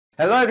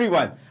Hello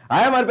everyone,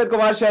 I am Arpit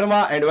Kumar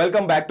Sharma and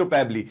welcome back to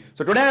Pabbly.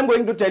 So today I am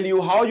going to tell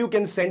you how you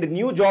can send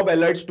new job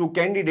alerts to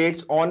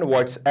candidates on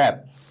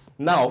WhatsApp.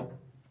 Now,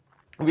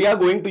 we are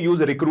going to use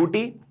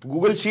Recruitee,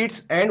 Google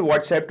Sheets and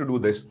WhatsApp to do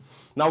this.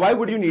 Now, why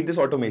would you need this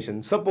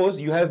automation?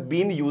 Suppose you have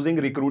been using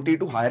Recruitee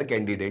to hire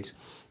candidates.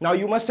 Now,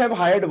 you must have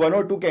hired one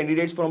or two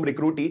candidates from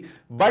Recruitee,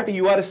 but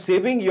you are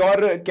saving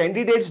your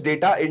candidates'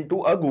 data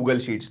into a Google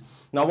Sheets.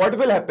 Now, what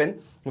will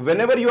happen?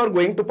 Whenever you are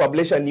going to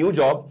publish a new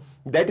job,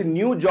 that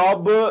new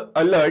job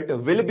alert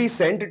will be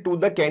sent to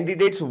the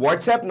candidate's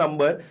WhatsApp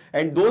number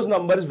and those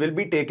numbers will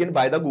be taken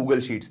by the Google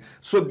Sheets.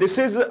 So this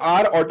is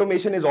our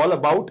automation is all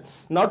about.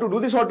 Now to do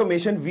this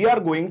automation, we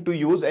are going to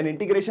use an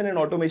integration and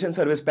automation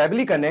service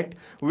Pabbly Connect,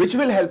 which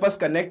will help us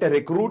connect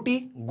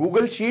Recruitee,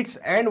 Google Sheets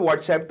and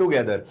WhatsApp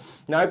together.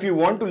 Now if you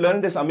want to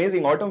learn this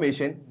amazing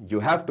automation,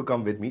 you have to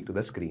come with me to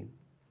the screen.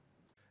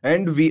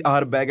 And we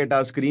are back at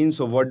our screen.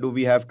 So what do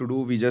we have to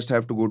do? We just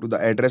have to go to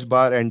the address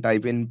bar and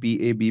type in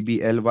Pabbly,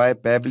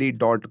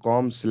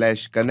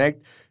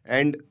 pabbly.com/connect.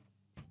 And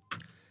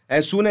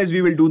as soon as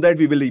we will do that,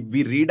 we will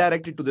be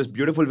redirected to this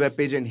beautiful web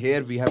page. And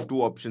here we have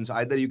two options.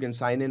 Either you can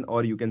sign in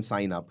or you can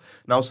sign up.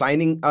 Now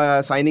signing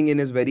in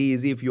is very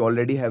easy. If you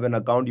already have an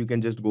account, you can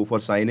just go for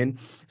sign in.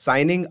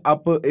 Signing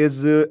up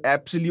is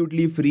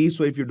absolutely free.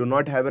 So if you do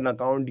not have an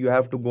account, you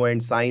have to go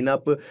and sign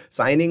up.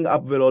 Signing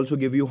up will also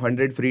give you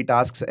 100 free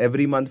tasks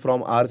every month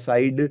from our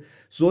side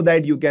so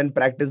that you can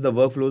practice the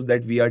workflows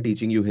that we are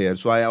teaching you here.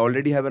 So I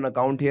already have an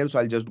account here. So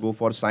I'll just go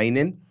for sign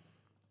in.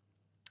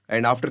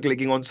 And after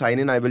clicking on sign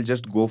in, I will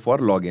just go for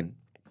login.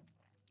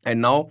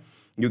 And now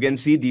you can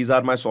see these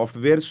are my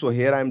software. So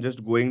here I'm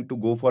just going to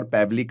go for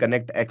Pabbly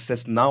Connect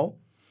Access Now.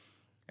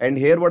 And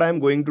here what I'm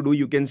going to do,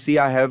 you can see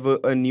I have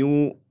a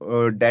new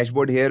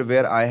dashboard here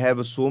where I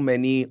have so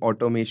many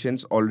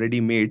automations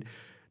already made.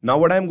 Now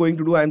what I'm going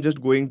to do, I'm just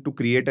going to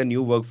create a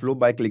new workflow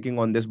by clicking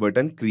on this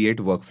button, Create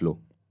Workflow.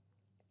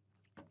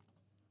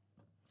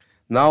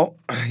 Now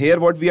here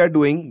what we are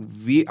doing,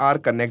 we are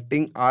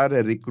connecting our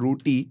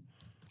Recruitee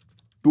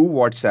to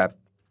WhatsApp.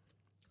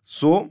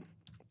 So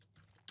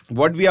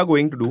what we are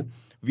going to do,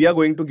 we are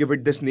going to give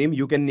it this name.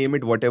 You can name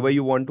it whatever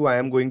you want to. I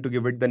am going to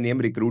give it the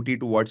name Recruitee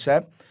to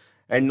WhatsApp.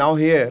 And now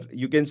here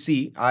you can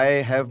see I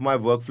have my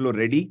workflow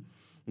ready.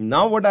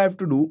 Now what I have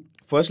to do,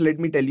 first let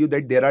me tell you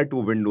that there are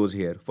two windows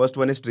here. First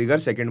one is trigger,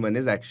 second one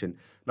is action.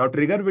 Now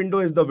trigger window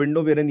is the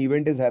window where an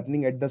event is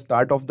happening at the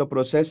start of the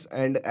process,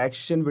 and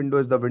action window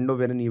is the window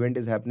where an event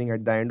is happening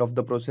at the end of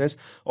the process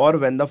or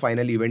when the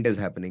final event is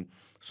happening.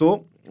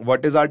 So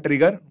what is our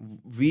trigger?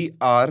 We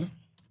are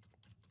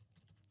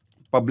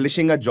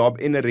publishing a job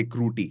in a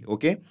Recruitee.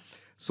 Okay.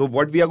 So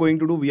what we are going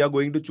to do, we are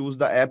going to choose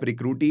the app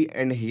Recruitee,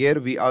 and here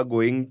we are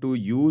going to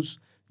use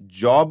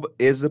job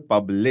is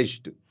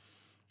published.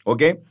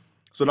 Okay.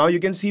 So now you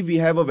can see we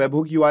have a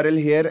webhook URL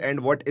here. And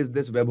what is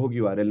this webhook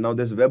URL? Now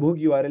this webhook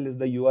URL is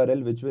the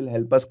URL which will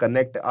help us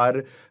connect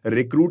our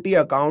Recruitee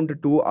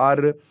account to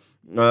our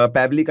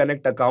Pabbly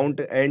Connect account.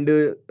 And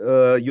this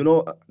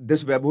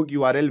webhook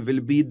URL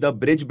will be the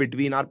bridge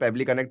between our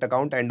Pabbly Connect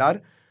account and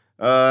our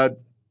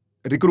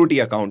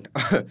Recruitee account.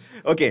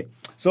 Okay.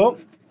 So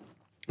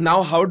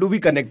now how do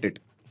we connect it?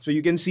 So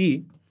you can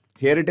see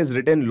here it is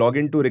written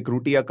login to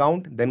Recruitee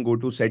account, then go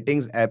to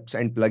settings, apps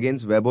and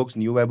plugins, webhooks,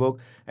 new webhook,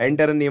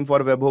 enter a name for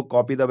webhook,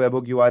 copy the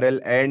webhook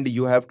URL, and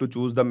you have to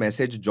choose the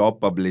message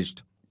job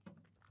published.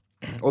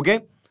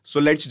 Okay. So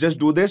let's just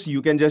do this.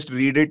 You can just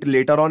read it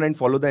later on and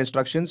follow the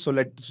instructions. So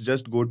let's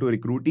just go to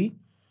Recruitee,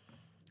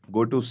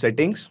 go to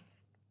settings,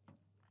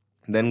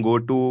 then go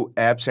to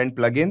apps and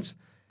plugins.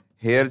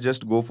 Here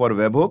just go for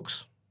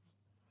webhooks.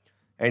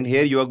 And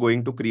here you are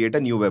going to create a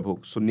new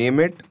webhook. So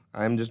name it.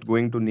 I am just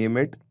going to name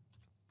it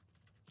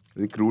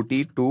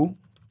Recruitee to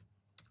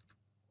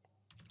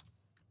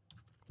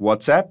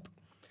WhatsApp.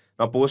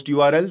 Now post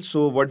URL.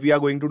 So what we are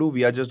going to do,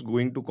 we are just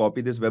going to copy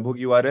this webhook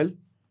URL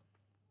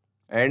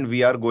and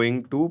we are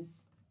going to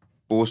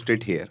post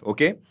it here.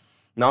 Okay.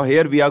 Now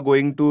here we are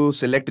going to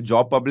select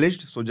job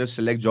published. So just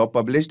select job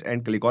published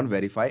and click on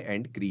verify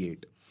and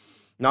create.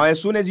 Now,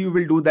 as soon as you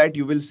will do that,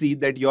 you will see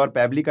that your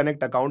Pabbly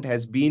Connect account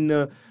has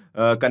been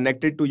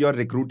connected to your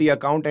Recruitee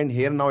account, and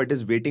here now it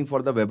is waiting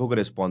for the webhook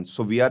response.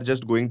 So we are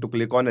just going to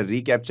click on a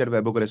recapture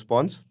webhook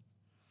response.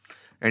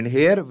 And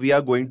here we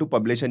are going to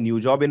publish a new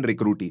job in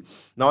Recruitee.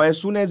 Now, as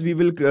soon as we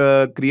will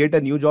create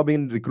a new job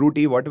in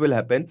Recruitee, what will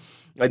happen?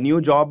 A new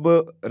job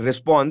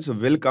response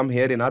will come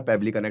here in our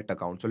Pabbly Connect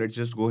account. So let's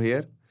just go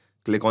here,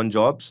 click on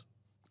jobs,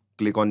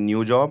 click on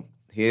new job.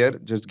 Here,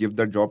 just give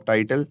the job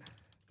title.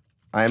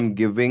 I am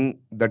giving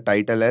the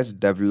title as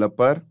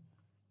developer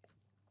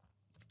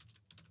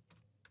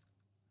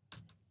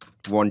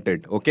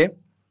wanted. Okay.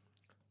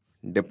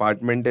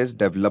 Department is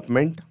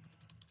development.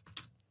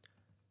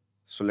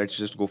 So let's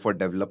just go for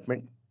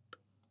development.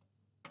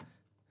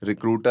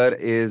 Recruiter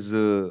is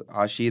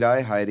Ashi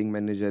Rai. Hiring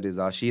manager is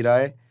Ashi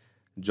Rai.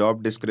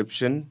 Job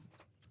description.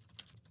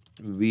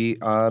 We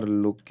are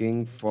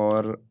looking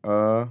for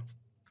a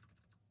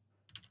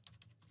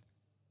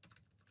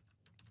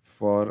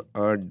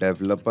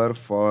developer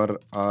for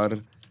our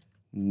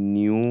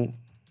new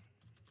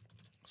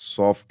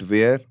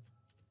software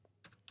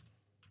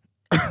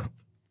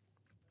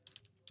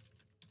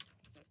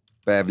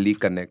Pabbly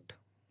Connect.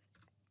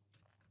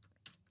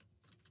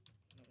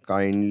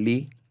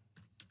 Kindly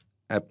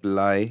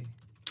apply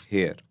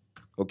here.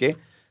 Okay,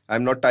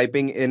 I'm not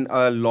typing in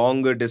a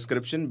long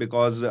description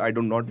because I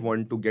do not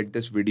want to get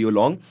this video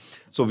long.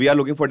 So we are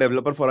looking for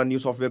developer for a new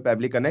software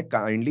Pabbly Connect.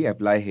 Kindly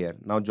apply here.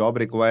 Now job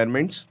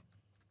requirements.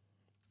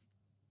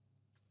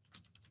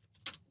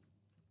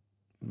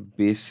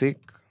 Basic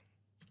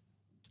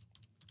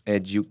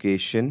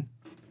education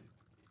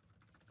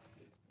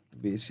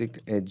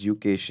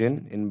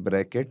in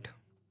bracket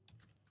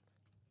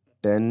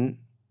 10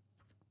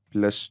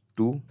 plus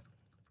 2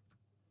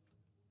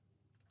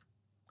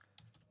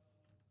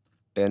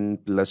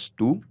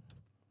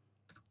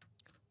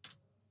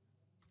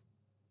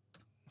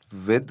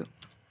 with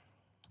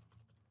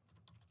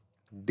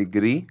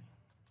degree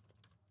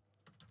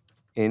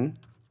in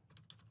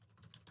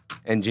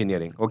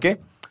engineering. Okay,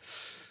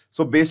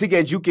 so basic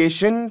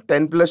education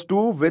 10 plus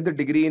 2 with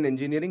degree in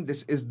engineering.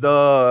 This is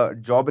the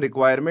job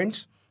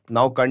requirements.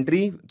 Now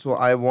country, so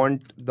I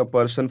want the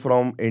person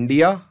from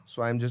India,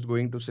 so I'm just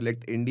going to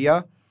select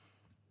India.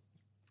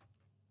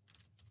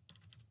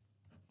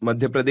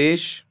 Madhya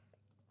Pradesh,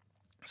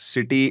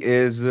 city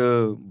is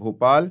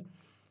Bhopal.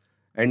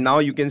 And now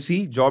you can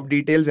see job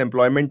details,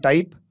 employment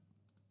type,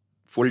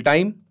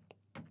 full-time,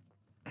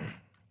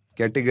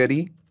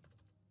 category,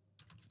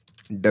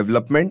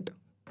 development,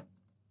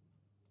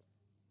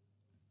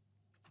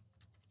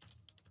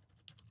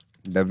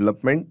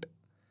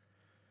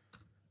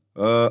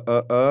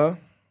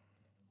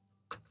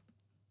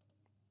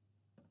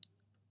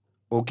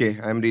 okay,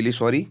 I'm really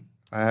sorry.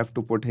 I have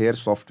to put here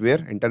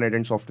software, internet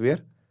and software,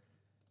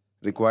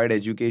 required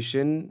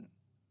education,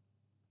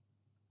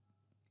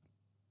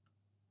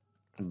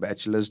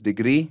 bachelor's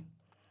degree,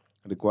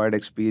 required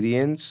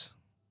experience,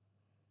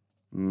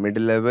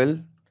 mid-level,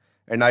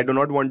 and I do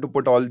not want to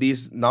put all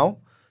these now.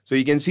 So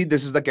you can see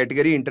this is the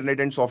category, internet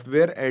and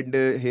software, and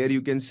here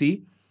you can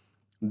see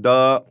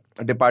the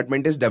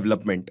department is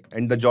development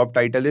and the job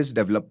title is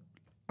develop.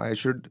 I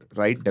should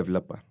write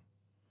developer.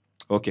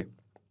 Okay.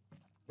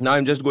 Now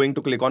I'm just going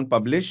to click on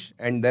publish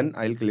and then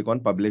I'll click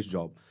on publish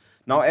job.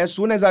 Now as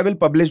soon as I will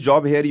publish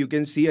job here, you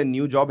can see a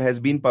new job has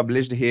been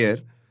published here.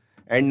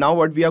 And now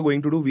what we are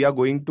going to do, we are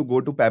going to go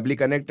to Pabbly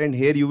Connect, and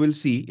here you will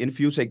see in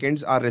few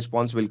seconds our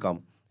response will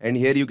come. And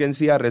here you can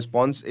see our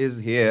response is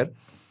here.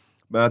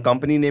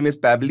 Company name is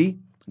Pabbly,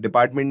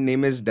 department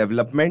name is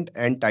development,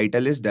 and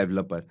title is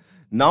developer.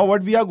 Now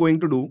what we are going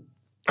to do,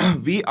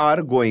 we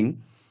are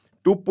going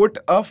to put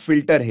a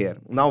filter here.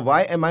 Now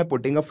why am I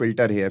putting a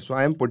filter here? So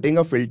I am putting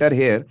a filter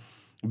here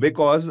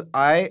because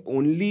I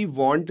only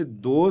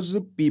want those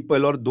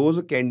people or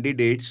those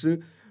candidates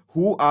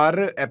who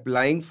are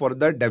applying for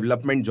the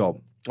development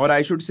job, or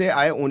I should say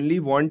I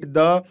only want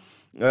the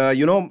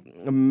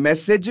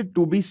message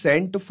to be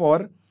sent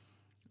for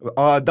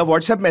the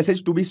WhatsApp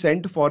message to be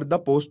sent for the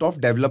post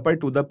of developer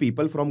to the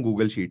people from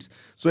Google Sheets.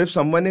 So if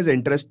someone is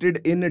interested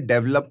in a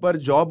developer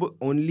job,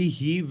 only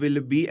he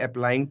will be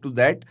applying to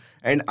that,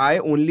 and I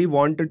only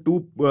want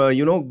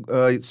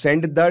to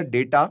send the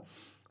data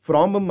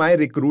from my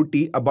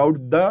Recruitee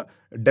about the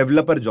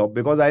developer job,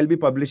 because I'll be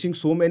publishing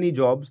so many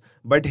jobs,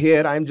 but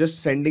here I'm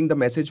just sending the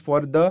message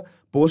for the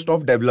post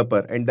of developer,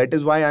 and that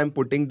is why I'm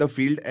putting the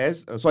field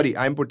as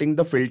I'm putting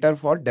the filter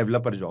for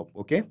developer job.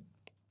 Okay,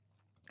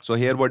 so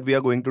here what we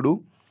are going to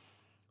do,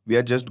 we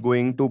are just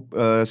going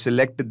to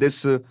select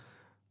this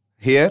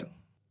here,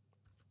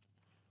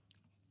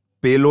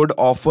 payload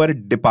offer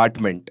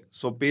department.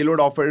 So payload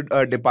offer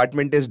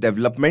department is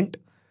development.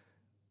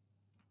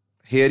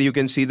 Here you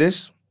can see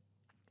this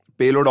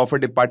payload offer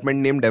department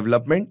name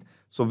development.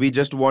 So we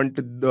just want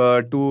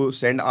to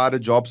send our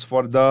jobs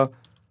for the,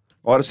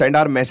 or send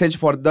our message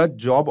for the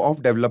job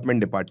of development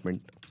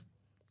department.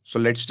 So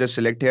let's just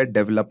select here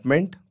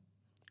development.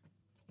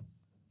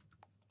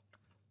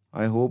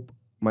 I hope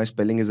my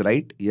spelling is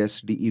right. Yes,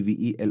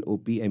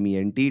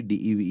 development,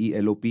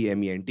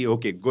 development.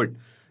 Okay, good.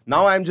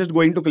 Now I'm just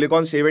going to click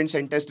on save and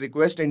send test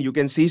request, and you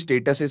can see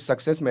status is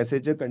success,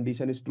 message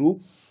condition is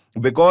true,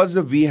 because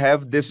we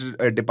have this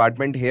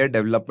department here,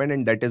 development,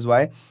 and that is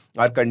why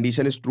our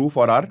condition is true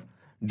for our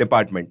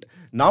department.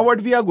 Now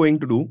what we are going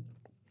to do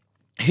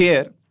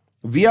here,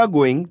 we are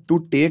going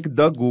to take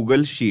the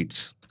Google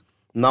Sheets.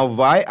 Now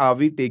why are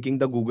we taking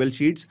the Google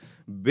Sheets?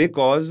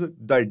 Because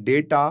the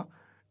data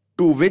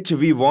to which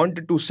we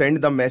want to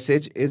send the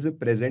message is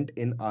present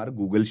in our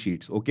Google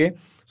Sheets. Okay,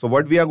 so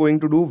what we are going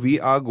to do, we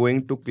are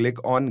going to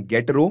click on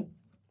get row,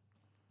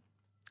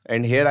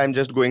 and here I'm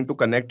just going to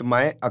connect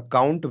my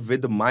account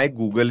with my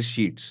Google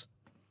Sheets.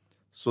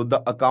 So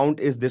the account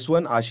is this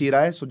one, Ashi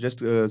Rai. So just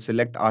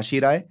select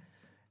Ashi Rai,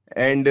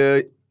 and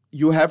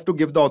you have to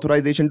give the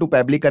authorization to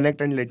Pabbly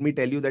Connect, and let me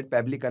tell you that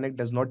Pabbly Connect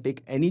does not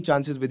take any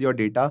chances with your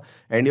data,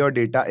 and your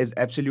data is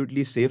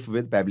absolutely safe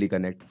with Pabbly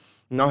Connect.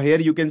 Now here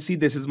you can see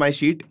this is my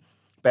sheet,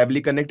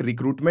 Pabbly Connect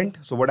recruitment.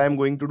 So what I'm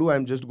going to do,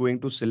 I'm just going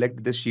to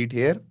select this sheet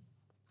here,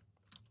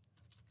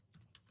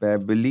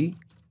 Pabbly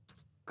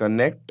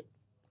Connect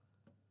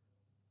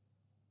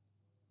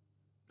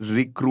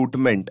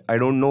recruitment. I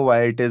don't know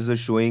why it is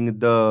showing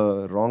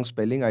the wrong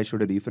spelling. I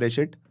should refresh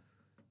it.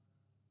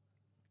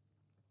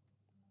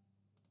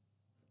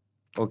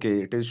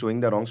 Okay, it is showing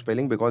the wrong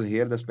spelling because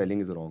here the spelling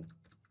is wrong.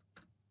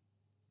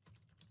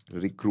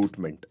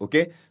 Recruitment.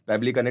 Okay,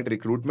 Pabbly Connect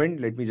recruitment.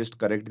 Let me just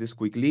correct this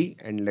quickly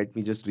and let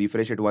me just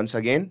refresh it once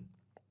again.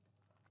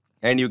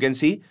 And you can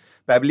see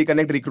Pabbly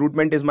Connect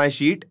recruitment is my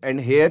sheet, and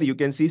here you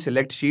can see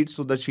select sheet.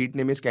 So the sheet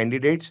name is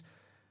candidates,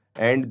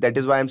 and that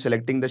is why I'm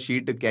selecting the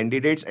sheet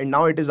candidates. And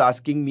now it is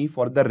asking me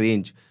for the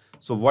range.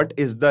 So what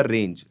is the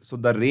range? So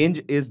the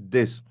range is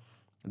this.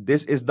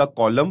 This is the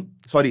column.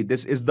 Sorry,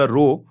 this is the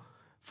row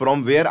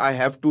from where I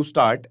have to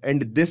start,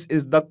 and this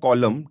is the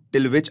column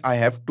till which I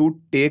have to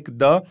take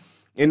the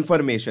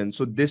information.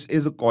 So this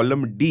is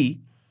column D,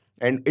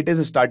 and it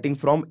is starting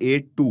from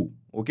A2.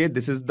 Okay,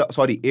 this is the,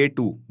 sorry,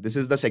 A2. This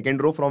is the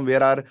second row from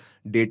where our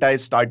data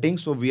is starting.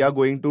 So we are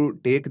going to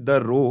take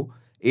the row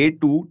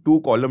A2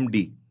 to column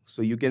D.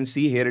 So you can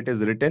see here it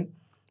is written.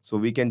 So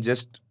we can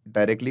just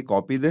directly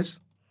copy this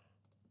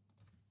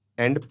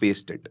and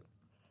paste it.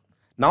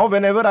 Now,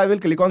 whenever I will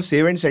click on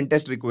save and send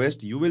test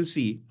request, you will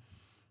see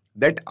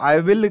that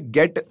I will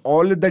get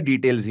all the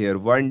details here.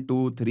 1,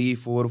 2, 3,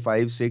 4,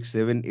 5, 6,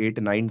 7,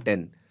 8, 9,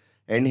 10.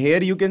 And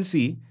here you can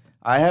see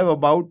I have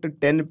about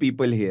 10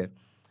 people here.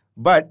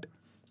 But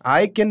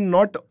I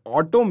cannot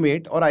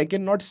automate, or I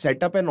cannot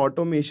set up an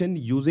automation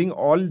using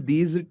all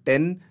these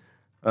 10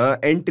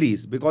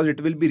 entries, because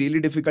it will be really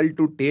difficult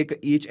to take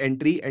each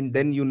entry and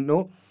then,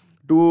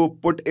 to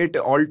put it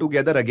all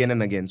together again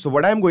and again. So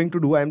what I'm going to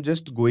do, I'm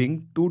just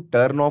going to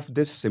turn off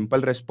this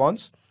simple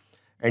response,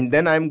 and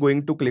then I'm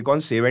going to click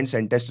on save and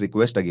send test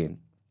request again.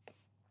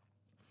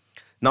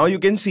 Now you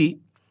can see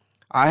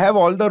I have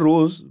all the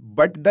rows,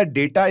 but the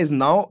data is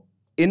now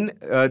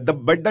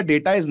the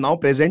data is now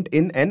present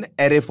in an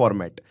array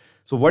format.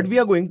 So what we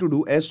are going to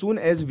do, as soon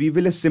as we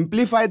will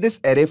simplify this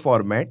array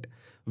format,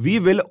 we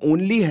will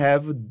only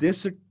have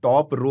this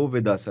top row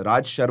with us,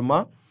 Raj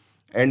Sharma,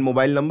 and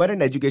mobile number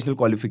and educational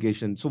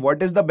qualification. So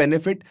what is the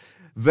benefit?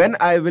 When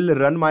I will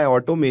run my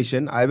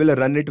automation, I will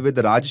run it with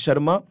Raj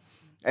Sharma,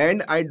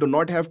 and I do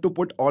not have to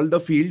put all the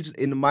fields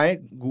in my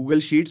Google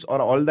Sheets or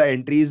all the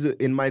entries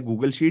in my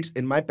Google Sheets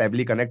in my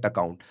Pabbly Connect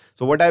account.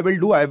 So what I will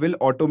do, I will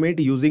automate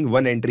using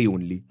one entry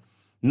only.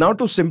 Now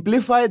to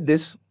simplify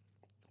this,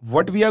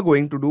 what we are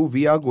going to do,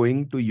 we are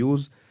going to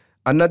use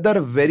another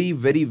very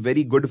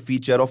good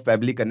feature of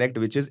Pabbly Connect,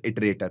 which is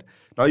iterator.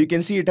 Now you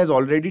can see it has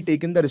already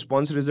taken the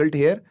response result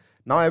here.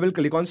 Now I will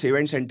click on save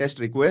and send test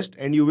request,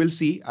 and you will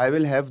see I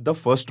will have the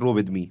first row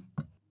with me.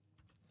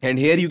 And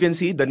here you can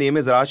see the name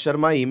is Raj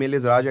Sharma, email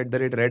is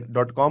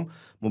raj@red.com,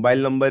 mobile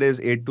number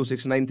is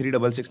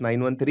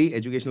 8269366913,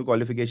 educational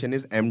qualification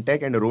is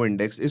MTech, and row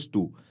index is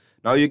 2.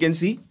 Now you can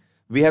see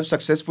we have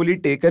successfully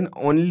taken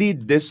only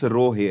this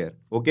row here.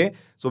 Okay,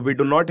 so we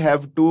do not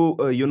have to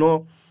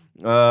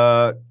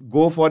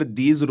go for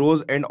these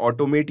rows and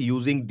automate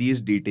using these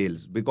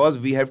details, because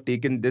we have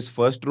taken this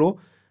first row.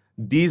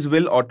 These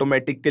will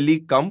automatically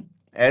come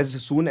as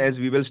soon as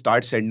we will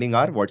start sending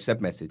our WhatsApp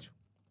message.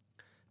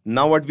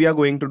 Now what we are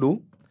going to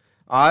do,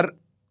 our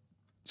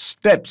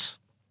steps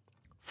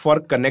for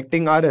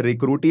connecting our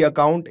Recruitee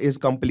account is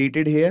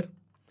completed here.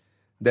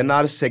 Then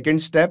our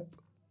second step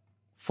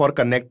for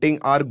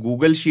connecting our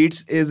Google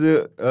Sheets is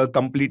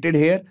completed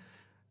here.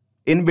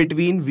 In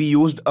between, we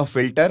used a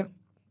filter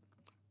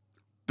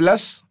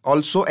plus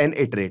also an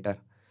iterator.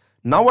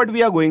 Now what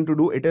we are going to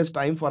do, it is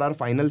time for our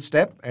final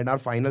step, and our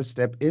final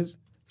step is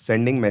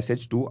sending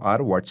message to our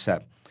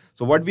WhatsApp.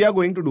 So what we are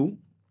going to do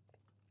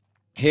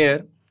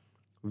here,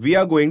 we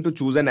are going to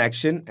choose an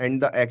action,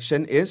 and the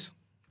action is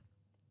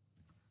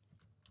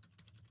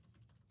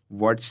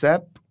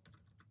WhatsApp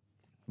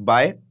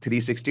by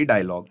 360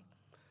 dialog.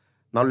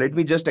 Now let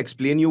me just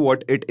explain you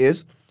what it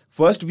is.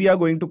 First, we are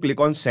going to click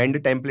on send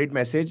template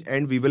message,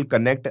 and we will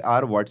connect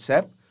our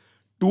WhatsApp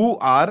to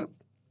our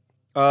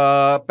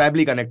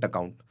Pabbly Connect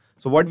account.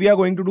 So what we are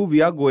going to do,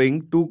 we are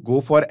going to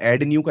go for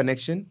add new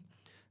connection.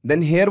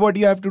 Then here what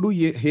you have to do,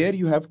 here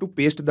you have to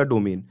paste the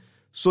domain.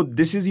 So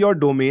this is your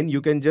domain. You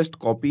can just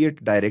copy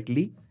it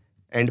directly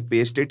and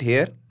paste it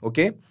here.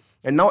 Okay.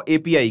 And now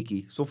API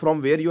key. So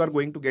from where you are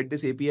going to get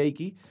this API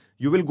key,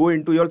 you will go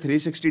into your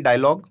 360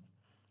 dialog.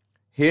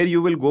 Here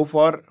you will go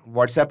for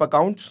WhatsApp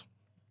accounts.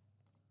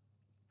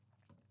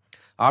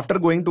 After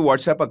going to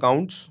WhatsApp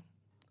accounts,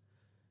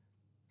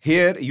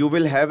 here you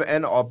will have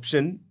an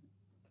option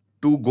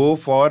to go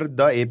for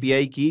the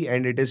API key,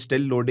 and it is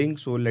still loading.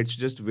 So let's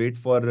just wait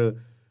for a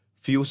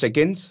few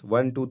seconds.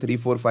 1, 2, 3,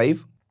 4,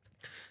 5.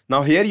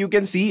 Now here you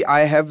can see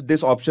I have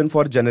this option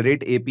for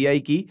generate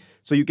API key.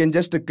 So you can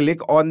just click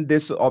on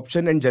this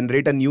option and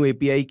generate a new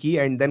API key,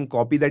 and then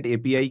copy that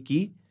API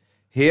key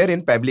here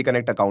in Pabbly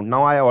Connect account.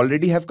 Now I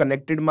already have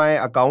connected my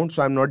account,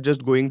 so I'm not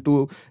just going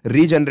to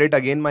regenerate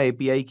again my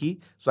API key.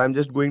 So I'm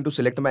just going to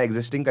select my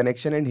existing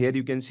connection, and here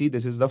you can see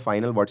this is the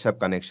final WhatsApp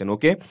connection.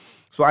 Okay,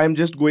 so I'm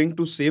just going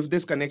to save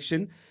this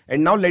connection,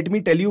 and now let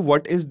me tell you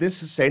what is this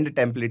send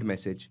template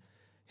message.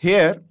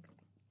 Here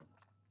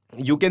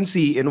you can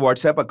see in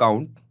WhatsApp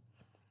account,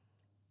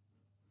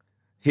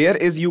 here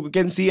is you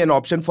can see an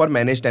option for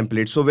manage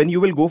templates. So when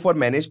you will go for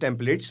manage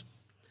templates,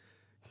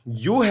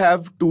 you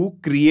have to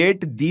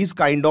create these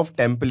kind of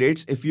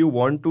templates if you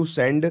want to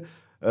send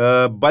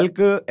bulk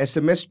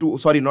SMS to,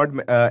 sorry, not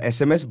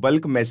SMS,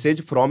 bulk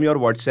message from your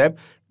WhatsApp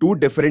to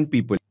different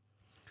people.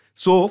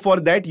 So for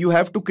that, you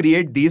have to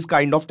create these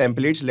kind of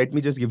templates. Let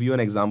me just give you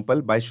an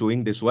example by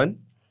showing this one.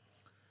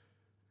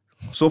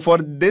 So for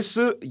this,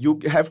 you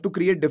have to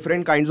create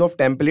different kinds of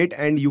template,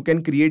 and you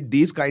can create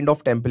these kind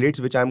of templates,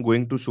 which I'm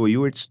going to show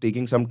you. It's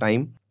taking some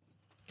time.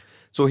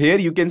 So here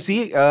you can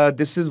see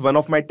this is one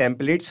of my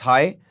templates.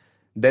 Hi,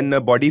 then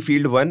body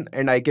field 1,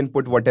 and I can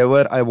put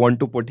whatever I want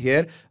to put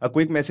here. A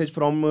quick message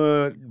from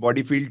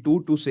body field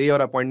 2 to say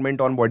your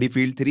appointment on body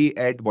field 3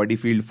 at body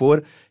field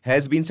 4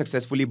 has been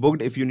successfully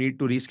booked. If you need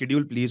to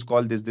reschedule, please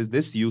call this.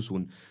 See you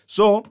soon.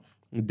 So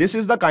this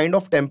is the kind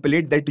of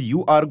template that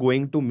you are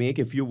going to make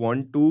if you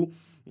want to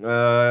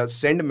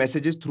send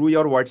messages through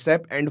your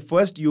WhatsApp. And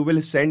first you will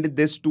send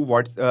this to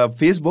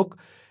Facebook,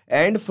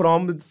 and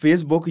from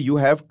Facebook you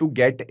have to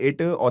get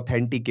it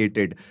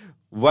authenticated.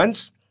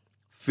 Once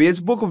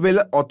Facebook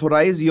will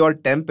authorize your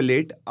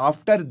template,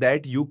 after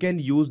that you can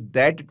use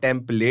that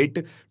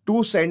template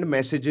to send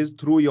messages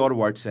through your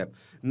WhatsApp.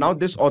 Now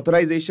this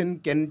authorization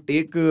can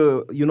take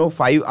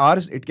 5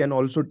 hours. It can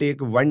also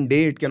take 1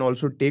 day. It can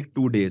also take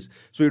 2 days.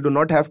 So you do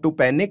not have to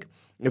panic.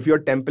 If your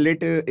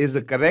template is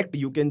correct,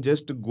 you can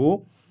just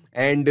go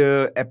and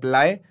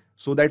apply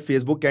so that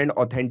Facebook can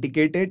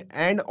authenticate it.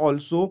 And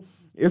also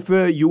if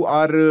you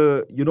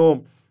are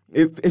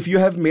if you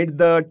have made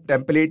the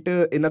template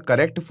in a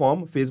correct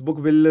form,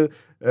 Facebook will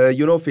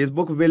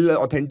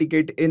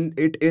authenticate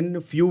it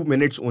in few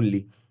minutes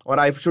only, or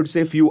I should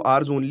say few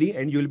hours only,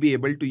 and you will be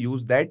able to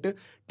use that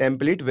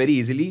template very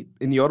easily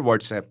in your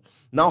WhatsApp.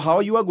 Now how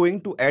you are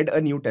going to add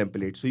a new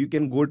template? So you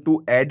can go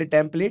to add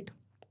template,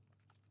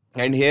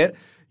 and here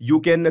you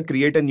can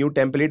create a new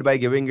template by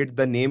giving it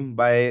the name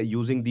by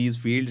using these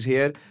fields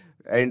here.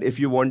 And if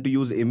you want to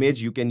use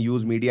image, you can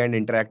use media and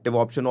interactive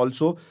option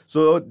also.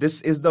 So this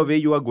is the way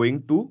you are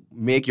going to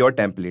make your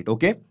template.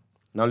 Okay.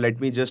 Now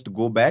let me just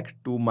go back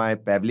to my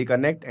Pabbly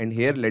Connect, and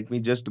here let me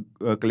just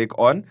click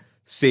on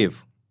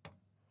save.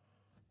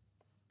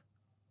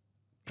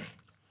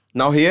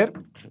 Now here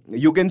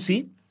you can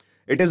see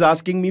it is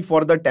asking me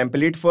for the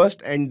template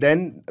first and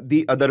then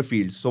the other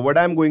fields. So what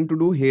I'm going to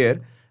do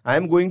here,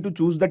 I'm going to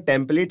choose the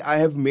template I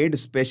have made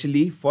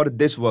specially for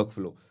this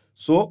workflow.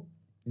 So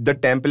the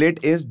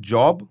template is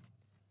job_open.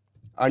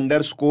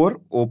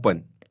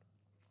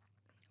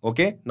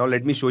 Okay, now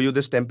let me show you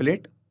this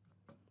template.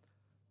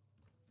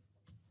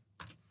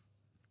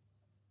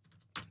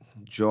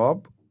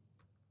 Job_open.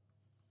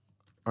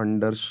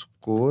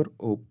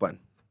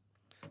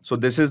 So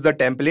this is the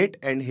template,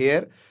 and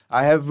here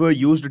I have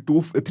used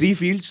four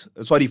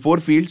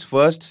fields,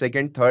 first,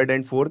 second, third,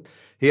 and fourth.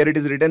 Here it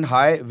is written,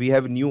 hi, we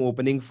have new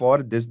opening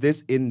for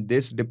this in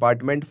this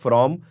department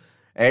from,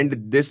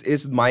 and this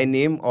is my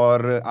name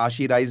or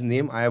Ashirai's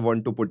name. I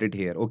want to put it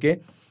here. Okay.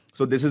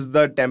 So this is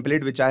the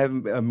template which I have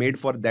made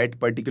for that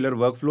particular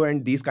workflow,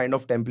 and these kind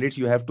of templates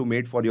you have to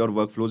make for your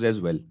workflows as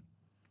well.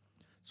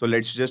 So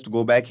let's just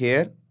go back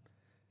here.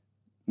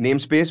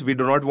 Namespace, we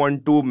do not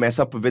want to mess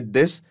up with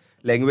this.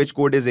 Language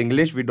code is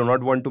English. We do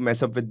not want to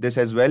mess up with this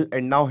as well.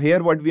 And now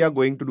here what we are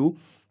going to do,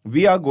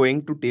 we are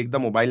going to take the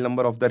mobile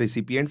number of the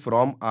recipient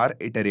from our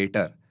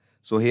iterator.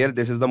 So here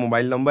this is the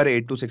mobile number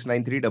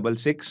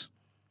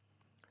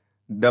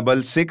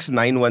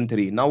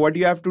 82693666913. Now what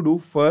you have to do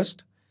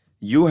first,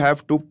 you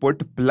have to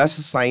put plus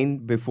sign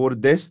before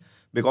this,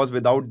 because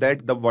without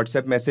that the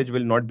WhatsApp message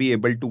will not be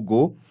able to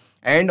go.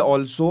 And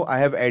also I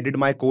have added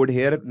my code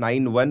here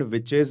 91,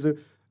 which is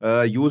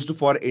used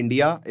for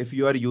India. If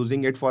you are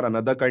using it for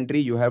another country,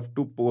 you have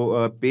to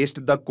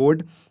paste the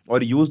code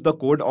or use the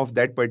code of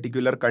that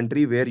particular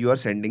country where you are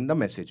sending the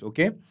message.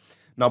 Okay.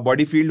 Now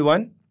body field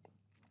 1.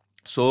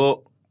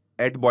 So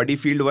at body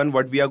field 1,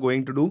 what we are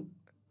going to do,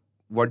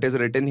 what is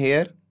written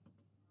here?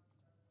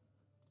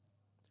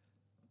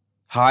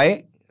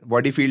 Hi,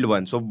 body field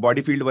 1. So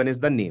body field 1 is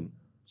the name.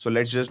 So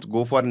let's just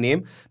go for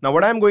name. Now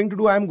what I'm going to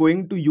do, I'm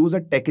going to use a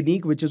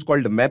technique which is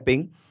called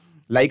mapping,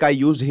 like I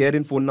used here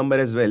in phone number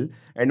as well.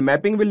 And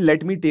mapping will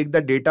let me take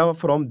the data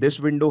from this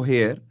window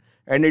here,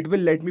 and it will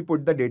let me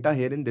put the data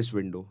here in this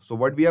window. So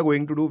what we are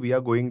going to do, we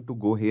are going to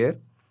go here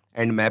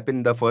and map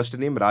in the first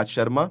name, Raj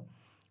Sharma.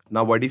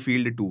 Now body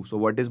field 2. So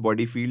what is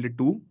body field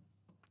 2?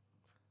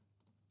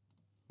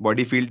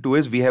 Body field 2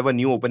 is we have a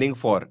new opening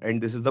for,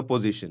 and this is the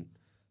position.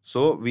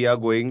 So we are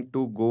going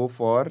to go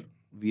for,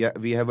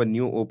 we have a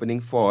new opening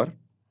for,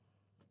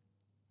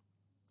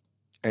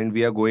 and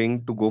we are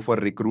going to go for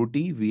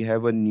Recruitee. We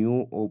have a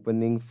new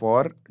opening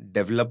for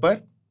developer.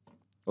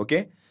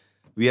 Okay.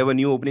 We have a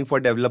new opening for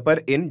developer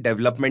in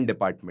development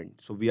department.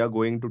 So we are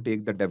going to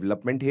take the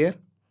development here.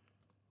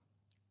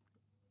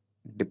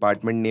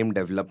 Department name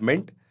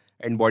development,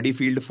 and body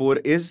field 4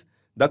 is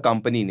the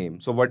company name.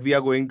 So what we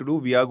are going to do,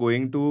 we are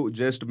going to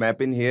just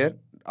map in here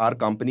our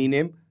company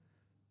name.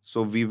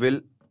 So we will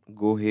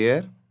go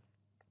here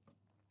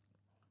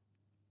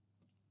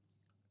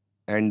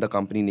and the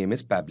company name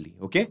is Pabbly.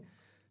 Okay.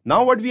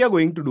 Now what we are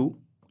going to do,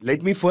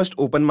 let me first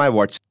open my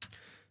WhatsApp.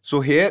 So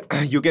here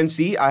you can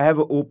see I have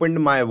opened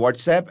my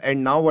WhatsApp,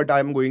 and now what I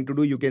am going to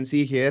do, you can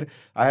see here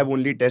I have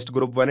only test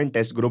group 1 and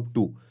test group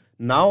 2.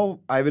 Now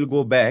I will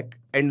go back,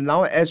 and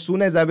now as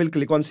soon as I will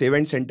click on save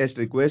and send test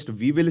request,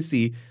 we will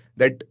see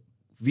that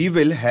we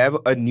will have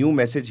a new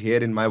message here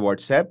in my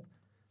WhatsApp.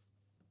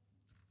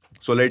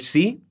 So let's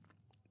see.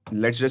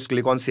 Let's just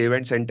click on save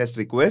and send test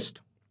request.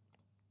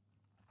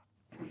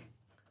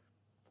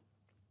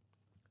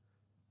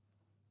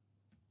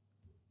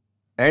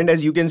 And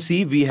as you can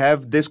see, we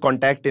have this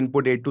contact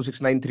input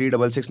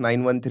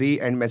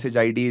 82693666913 and message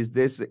ID is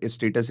this,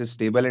 status is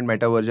stable, and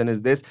meta version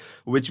is this,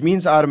 which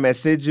means our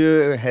message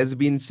has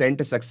been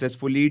sent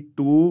successfully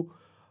to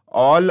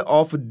all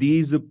of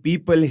these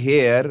people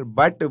here.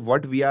 But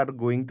what we are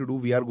going to do,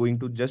 we are going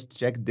to just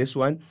check this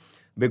one,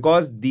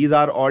 because these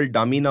are all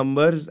dummy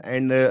numbers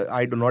and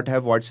I do not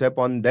have WhatsApp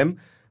on them.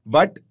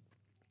 But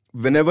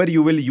whenever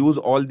you will use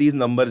all these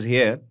numbers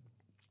here,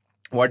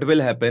 what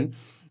will happen?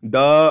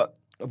 The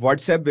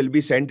WhatsApp will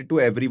be sent to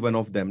every one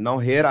of them. Now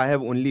here I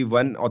have only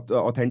one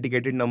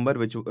authenticated number,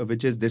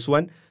 which is this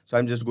one. So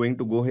I'm just going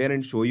to go here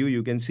and show you.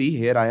 You can see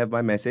here I have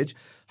my message.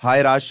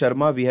 Hi Raj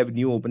Sharma, we have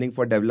new opening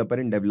for developer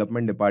in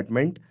development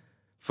department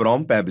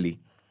from Pabbly.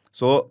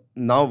 So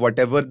now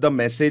whatever the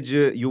message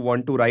you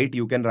want to write,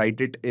 you can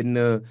write it in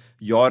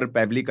your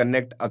Pabbly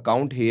Connect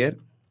account here.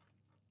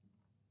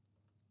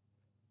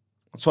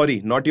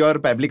 Sorry, not your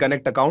Pabbly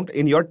Connect account,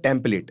 in your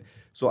template.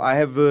 So I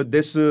have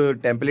this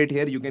template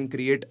here. You can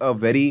create a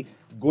very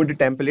good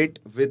template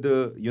with,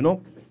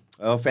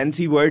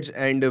 fancy words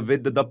and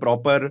with the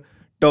proper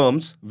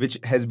terms which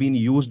has been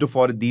used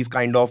for these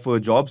kind of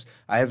jobs.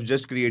 I have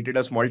just created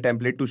a small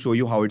template to show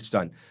you how it's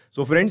done.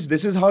 So friends,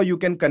 this is how you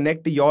can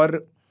connect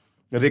your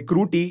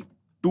Recruitee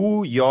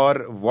to your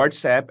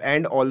WhatsApp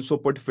and also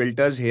put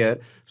filters here,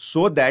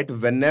 so that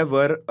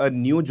whenever a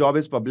new job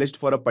is published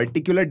for a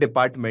particular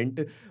department,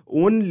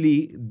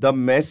 only the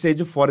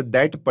message for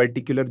that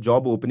particular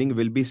job opening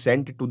will be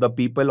sent to the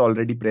people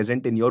already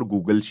present in your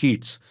Google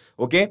Sheets.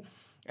 Okay.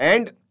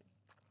 And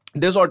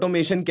this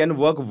automation can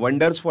work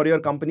wonders for your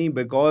company,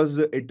 because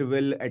it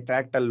will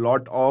attract a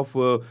lot of,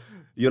 lot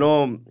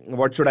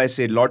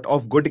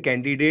of good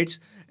candidates,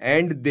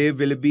 and they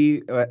will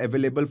be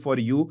available for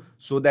you,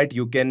 so that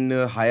you can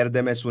hire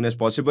them as soon as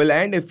possible.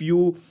 And if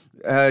you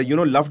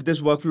loved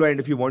this workflow, and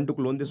if you want to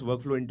clone this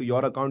workflow into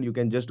your account, you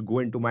can just go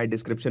into my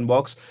description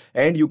box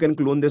and you can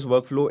clone this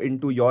workflow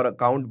into your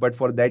account. But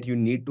for that you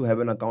need to have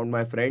an account,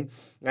 my friend,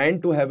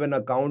 and to have an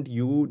account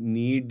you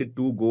need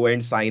to go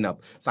and sign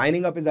up.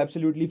 Signing up is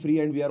absolutely free,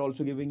 and we are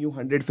also giving you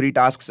 100 free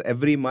tasks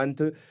every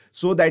month,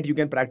 so that you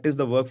can practice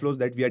the workflows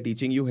that we are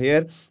teaching you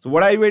here. So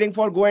what are you waiting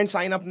for? Go and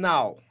sign up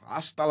now.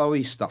 Hasta la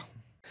vista.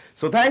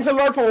 So thanks a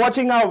lot for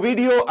watching our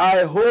video.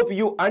 I hope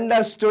you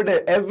understood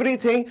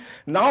everything.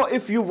 Now,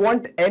 if you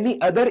want any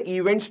other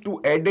events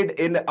to added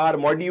in our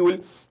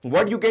module,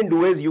 what you can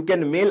do is you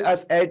can mail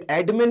us at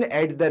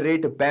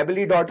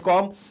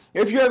admin@pabbly.com.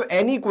 If you have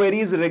any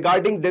queries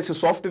regarding this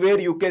software,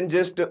 you can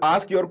just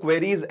ask your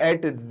queries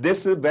at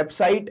this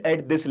website,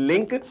 at this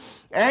link.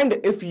 And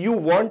if you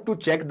want to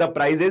check the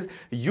prices,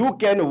 you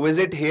can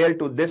visit here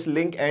to this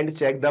link and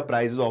check the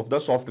prices of the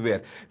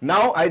software.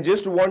 Now, I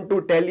just want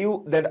to tell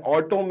you that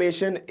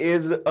automation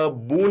is a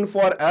boon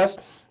for us,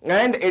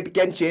 and it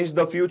can change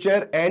the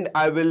future. And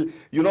I will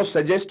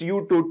suggest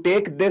you to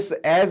take this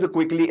as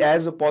quickly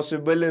as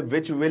possible,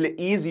 which will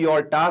ease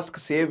your task,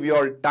 save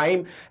your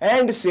time,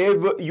 and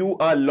save you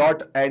a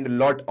lot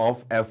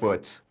of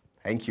efforts.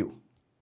 Thank you.